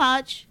too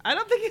much. I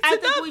don't think it's I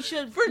enough think we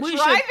should for we should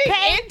driving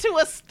pay- into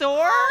a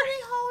store.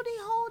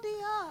 Hold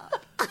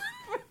up.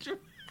 For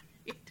driving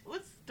into a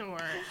store.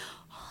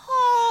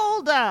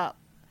 Hold up.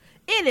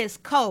 It is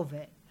COVID.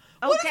 Okay?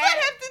 What does that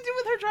have to do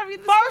with her driving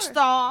into the First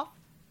store? off,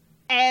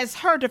 as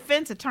her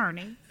defense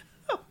attorney,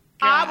 Oh,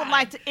 I would God.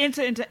 like to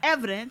enter into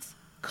evidence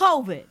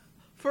COVID.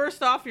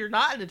 First off, you're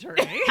not an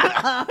attorney.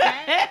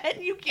 Okay?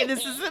 And you can't.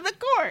 This is in the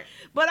court.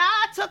 But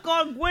I took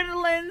on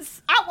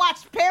Gwendolyn's. I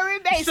watched Perry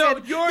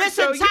Mason this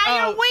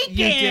entire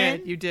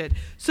weekend. You did.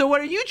 So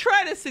what are you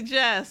trying to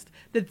suggest?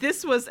 That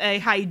this was a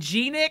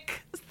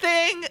hygienic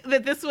thing?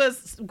 That this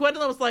was,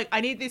 Gwendolyn was like,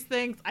 I need these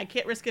things. I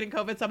can't risk getting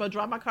COVID, so I'm going to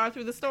drive my car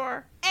through the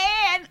store.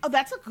 And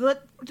that's a good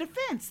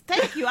defense.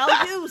 Thank you.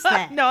 I'll use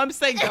that. No, I'm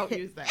saying don't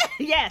use that.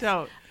 Yes.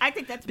 Don't. I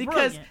think that's Because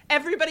brilliant.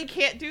 everybody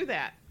can't do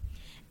that.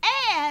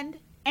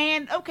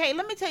 And okay,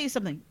 let me tell you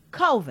something.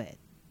 COVID.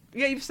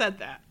 Yeah, you've said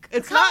that.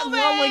 It's not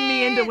lulling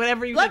me into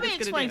whatever you Let think me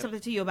it's explain going to do. something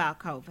to you about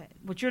COVID,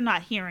 what you're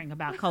not hearing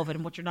about COVID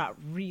and what you're not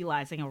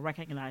realizing or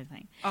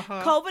recognizing.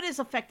 Uh-huh. COVID is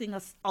affecting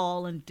us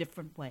all in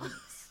different ways.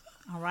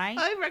 All right?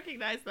 I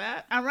recognize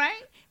that. All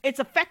right? It's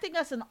affecting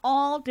us in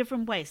all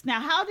different ways. Now,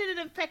 how did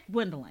it affect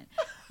Gwendolyn?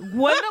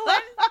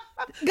 Gwendolyn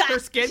Her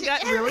skin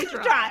got really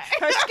dry.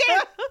 Her skin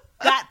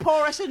got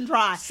porous and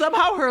dry.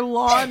 Somehow her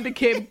lawn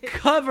became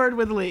covered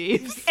with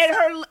leaves.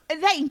 And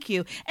thank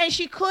you. And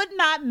she could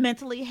not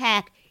mentally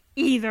hack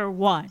either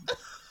one.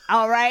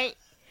 All right?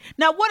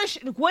 Now, what is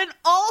Gwen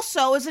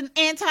also is an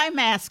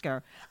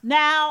anti-masker.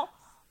 Now,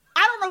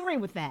 I don't agree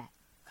with that,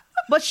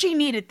 but she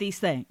needed these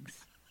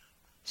things.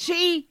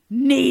 She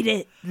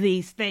needed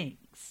these things.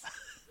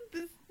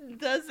 This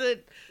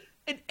doesn't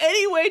in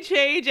any way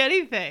change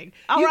anything.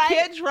 All you right.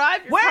 can't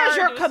drive your Where's car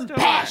your into a store.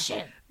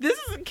 compassion? This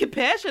isn't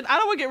compassion. I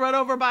don't want to get run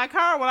over by a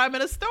car when I'm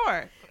in a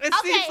store. It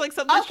seems like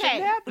something that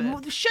shouldn't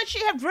happen. Should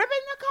she have driven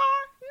the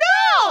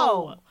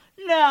car?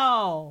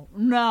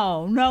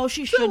 No,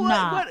 she should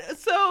not.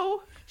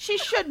 So She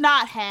should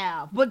not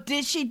have. But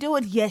did she do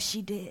it? Yes,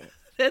 she did.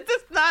 that's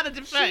not a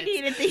defense. She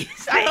needed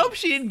these I hope things.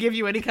 she didn't give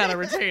you any kind of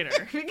retainer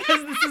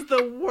because this is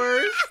the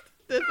worst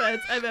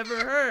defense I've ever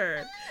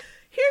heard.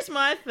 Here's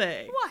my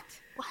thing. What?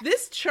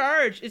 This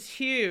charge is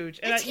huge,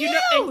 and It's you know,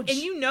 huge. and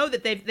you know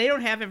that they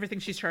don't have everything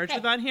she's charged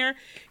with on here.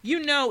 You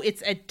know,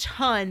 it's a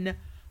ton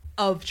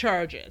of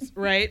charges,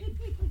 right?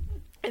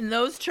 And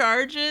those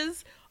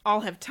charges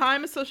all have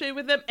time associated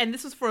with them. And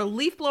this was for a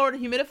leaf blower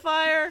and a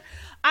humidifier.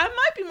 I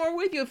might be more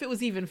with you if it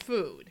was even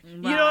food. You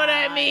know what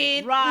I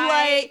mean?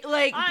 Right.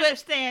 Like, I but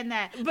understand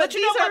that. but you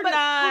these know are what?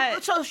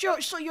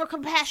 not- So your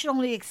compassion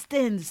only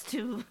extends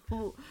to.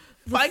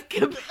 my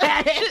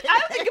compassion. I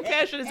don't think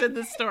compassion is in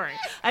this story.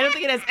 I don't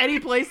think it has any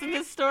place in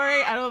this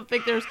story. I don't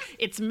think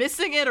it's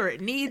missing it or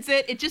it needs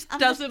it. It just I'm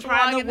doesn't just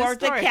trying belong to in this work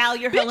the story.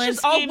 Calyer Bitches,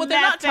 Helinski what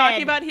they're not talking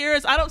method. about here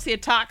is I don't see a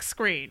talk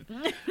screen.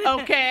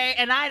 Okay,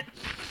 and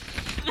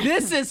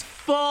this is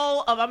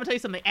full of. I'm gonna tell you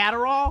something.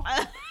 Adderall.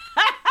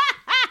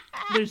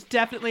 There's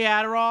definitely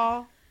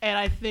Adderall, and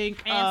I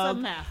think And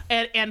some meth.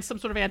 and some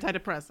sort of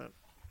antidepressant.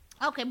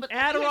 Okay, but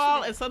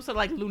Adderall and some sort of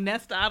like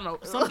Lunesta. I don't know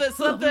something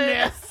some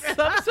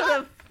sort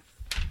of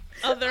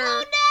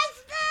other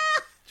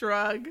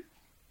drug.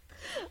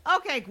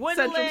 Okay,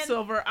 Gwendolyn. Central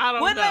Silver. I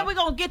don't Gwendolyn, know. we're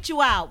gonna get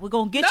you out. We're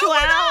gonna get No, you we're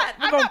out. not.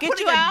 We're I'm gonna not get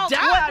putting you a out.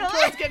 dime Gwendolyn.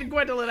 towards getting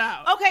Gwendolyn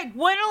out. Okay,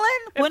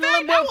 Gwendolyn. In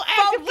Gwendolyn, fact, I we're will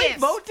actively focused.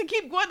 vote to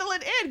keep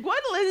Gwendolyn in.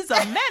 Gwendolyn is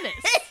a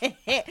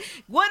menace.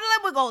 Gwendolyn,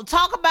 we're gonna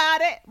talk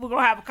about it. We're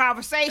gonna have a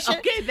conversation.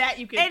 Okay, that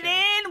you can And do.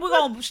 then we're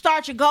gonna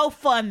start your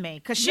GoFundMe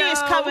because she is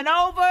No. coming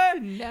over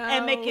No.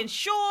 and making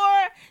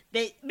sure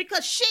that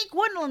because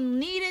Gwendolyn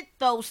needed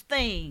those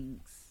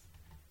things.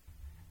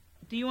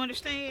 Do you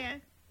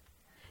understand?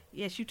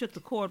 Yes, you took the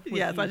cord. with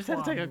Yes, you, I just had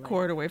to take a Twombly.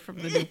 cord away from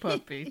the new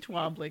puppy,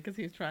 Twombly, because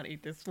he was trying to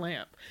eat this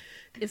lamp.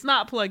 It's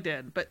not plugged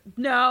in, but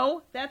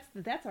no,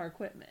 that's our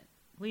equipment.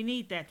 We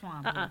need that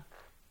Twombly.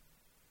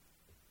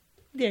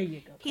 There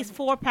you go. He's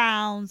 4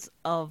 pounds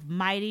of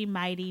mighty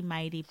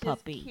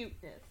puppy.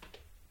 Cuteness.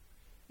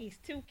 He's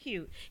too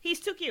cute.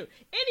 He's too cute.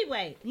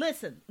 Anyway,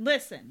 listen.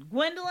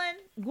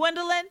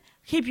 Gwendolyn,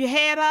 keep your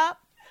head up.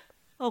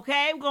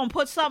 Okay, we're gonna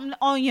put something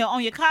on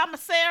your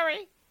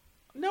commissary.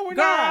 No, we're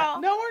Girl. not.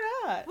 No,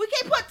 we're not. We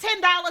can't put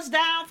 $10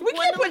 down for We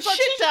can't Gwendolyn. put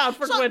shit down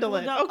for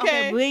Gwendolyn,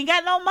 okay? We ain't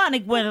got no money,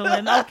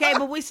 Gwendolyn. Okay,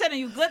 but we sending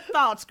you good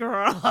thoughts,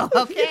 girl.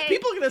 Okay,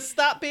 People are gonna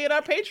stop being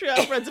our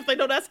Patreon friends if they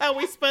know that's how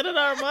we spending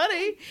our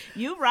money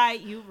you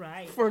right.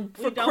 for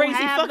We don't crazy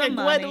have the fucking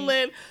money.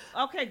 Gwendolyn.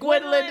 Okay,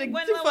 Gwendolyn to we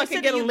fucking get a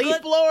sending you leaf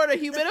good- blower and a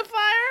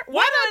humidifier?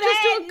 Why not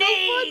just do a Gwendolyn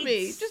had GoFundMe?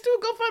 needs. Just do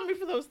a GoFundMe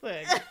for those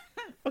things.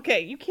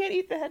 Okay, you can't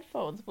eat the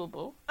headphones, boo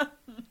boo.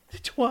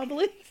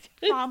 Twombly.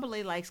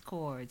 Probably likes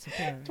chords.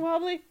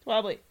 Apparently.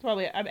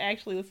 Twombly. I'm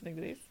actually listening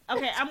to these.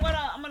 Okay, I'm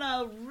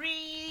gonna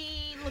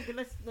look.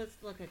 Let's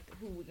look at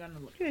who we're gonna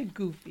look. You're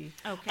goofy.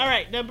 Okay. All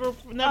right, number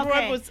Okay.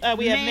 one was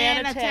we have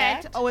man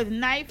attacked. with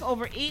knife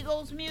over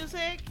Eagles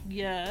music.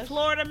 Yes.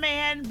 Florida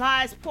man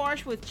buys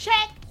Porsche with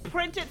check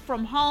printed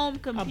from home I'm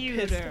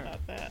computer. pissed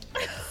about that.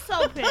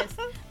 So pissed.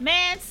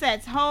 Man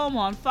sets home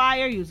on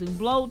fire using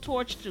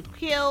blowtorch to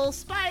kill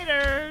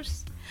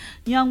spiders.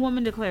 Young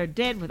woman declared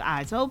dead with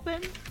eyes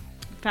open.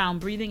 Found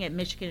breathing at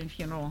Michigan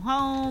Funeral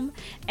Home.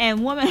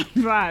 And woman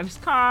drives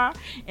car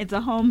into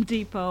Home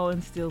Depot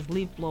and steals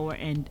leaf blower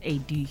and a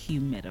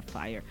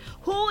dehumidifier.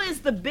 Who is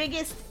the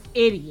biggest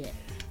idiot?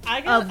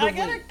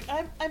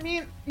 I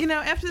mean, you know,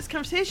 after this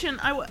conversation,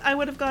 I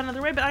would have gone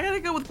another way, but I gotta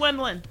go with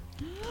Gwendolyn.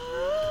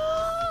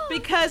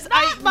 Because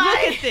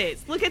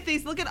look at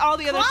these, look at all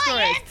the other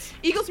Client. stories.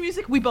 Eagles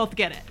music, we both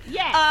get it.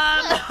 Yes.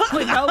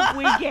 We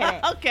get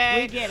it.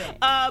 Okay. We get it.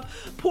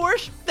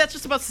 Porsche, that's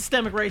just about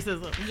systemic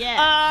racism.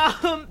 Yes.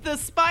 The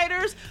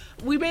spiders,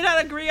 we may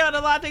not agree on a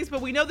lot of things, but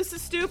we know this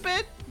is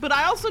stupid. But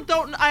I also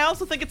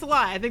think it's a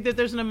lie. I think that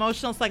there's an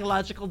emotional,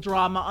 psychological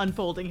drama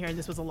unfolding here, and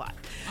this was a lie.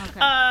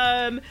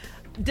 Okay.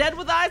 Dead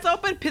with eyes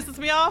open pisses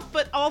me off,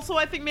 but also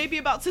I think maybe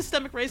about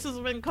systemic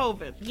racism and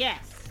COVID. Yes.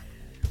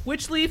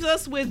 Which leaves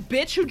us with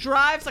bitch who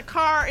drives a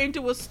car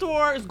into a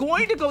store is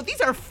going to go. These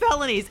are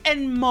felonies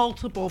and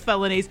multiple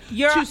felonies.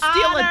 Your to steal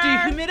Honor. a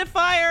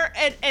dehumidifier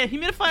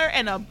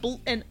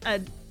and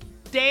a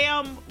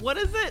damn what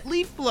is it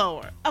leaf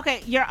blower.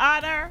 Okay, Your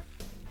Honor,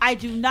 I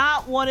do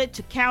not want it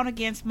to count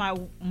against my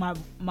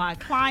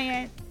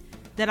client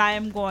that I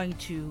am going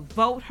to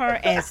vote her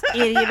as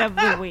Idiot of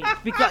the Week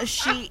because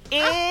she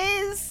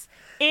is.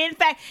 In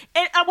fact,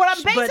 and what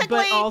I'm basically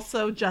but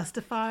also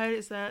justified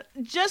is that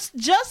just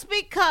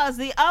because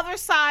the other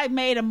side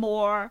made a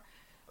more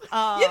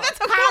that's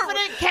how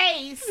confident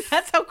case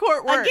That's how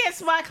court works.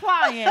 against my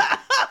client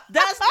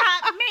does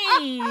not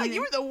mean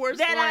You were the worst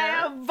that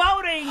I lawyer. am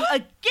voting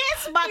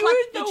against my You were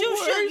client. the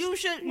That you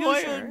worst should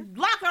lawyer.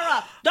 lock her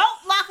up.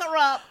 Don't lock her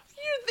up.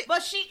 You're the,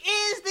 But she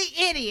is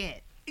the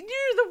idiot. you're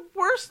the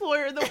worst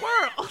lawyer in the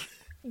world.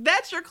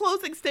 That's your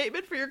closing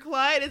statement for your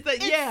client is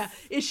that,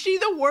 is she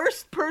the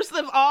worst person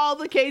of all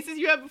the cases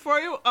you have before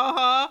you?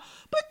 Uh-huh.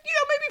 But,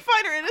 maybe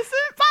find her innocent.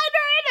 Find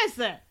her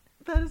innocent.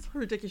 That is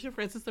ridiculous.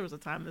 Francis, there was a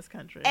time in this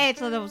country.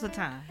 Angela, there was a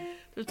time.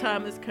 There's a time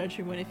in this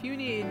country when if you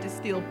needed to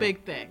steal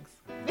big things,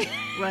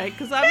 right?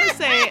 Because I'm going to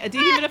say a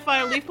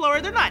dehumidifier, leaf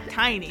blower, they're not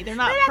tiny. They're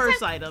not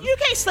purse items. You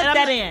can't slip And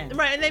that I'm in.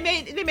 Right, and they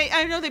make,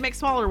 I know they make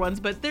smaller ones,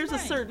 but there's a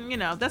Right. certain,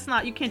 that's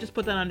not, you can't just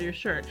put that under your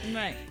shirt.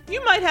 Right.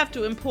 You might have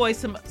to employ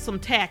some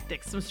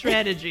tactics, some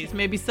strategies,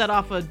 maybe set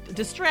off a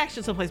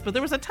distraction someplace. But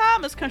there was a time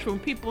in this country when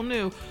people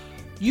knew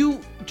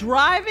you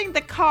driving the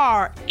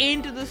car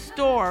into the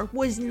store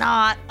was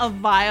not a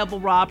viable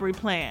robbery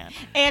plan.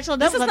 Angela,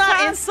 there This was is a not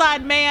time.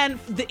 Inside Man,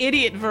 the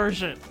idiot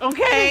version, It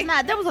okay? is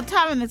not. There was a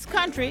time in this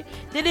country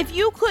that if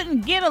you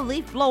couldn't get a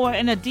leaf blower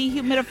and a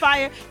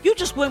dehumidifier, you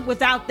just went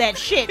without that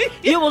shit.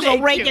 You was a Thank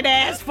you. raking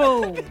ass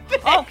fool.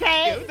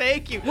 Okay?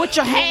 Thank you. With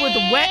your with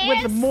the wet,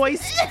 with the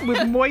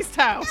hands. moist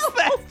house.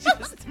 That's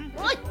just.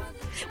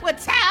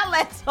 With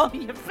towelettes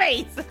on your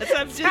face.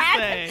 I'm just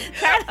saying.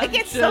 Trying to I'm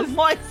get just some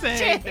moist saying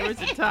shit. there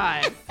was a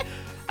time.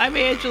 I'm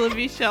Angela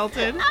V.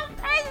 Shelton. I'm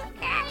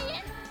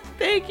crying.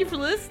 Thank you for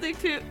listening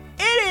to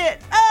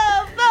Idiot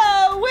of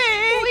the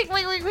Week.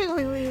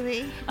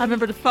 Wait.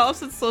 Remember to follow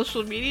us on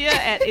social media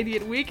at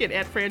Idiot Week and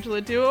at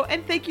Frangela Duo.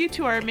 And thank you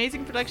to our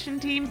amazing production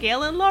team,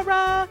 Gail and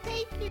Laura.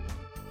 Thank you.